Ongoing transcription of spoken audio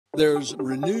There's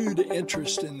renewed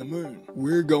interest in the moon.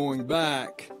 We're going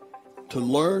back to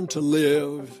learn to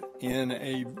live in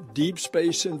a deep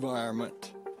space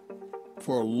environment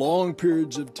for long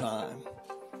periods of time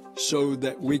so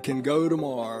that we can go to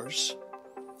Mars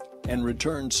and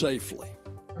return safely.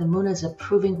 The moon is a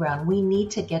proving ground. We need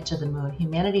to get to the moon.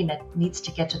 Humanity needs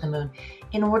to get to the moon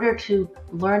in order to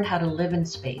learn how to live in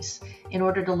space, in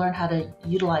order to learn how to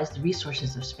utilize the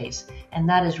resources of space. And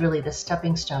that is really the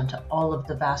stepping stone to all of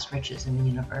the vast riches in the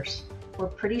universe. We're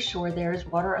pretty sure there is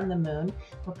water on the moon.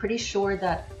 We're pretty sure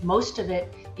that most of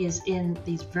it is in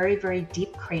these very, very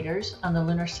deep craters on the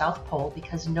lunar south pole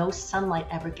because no sunlight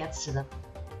ever gets to them.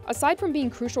 Aside from being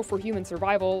crucial for human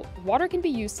survival, water can be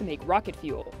used to make rocket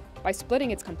fuel by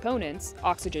splitting its components,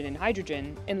 oxygen and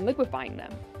hydrogen, and liquefying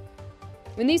them.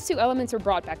 When these two elements are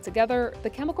brought back together, the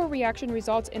chemical reaction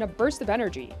results in a burst of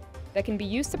energy that can be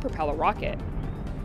used to propel a rocket.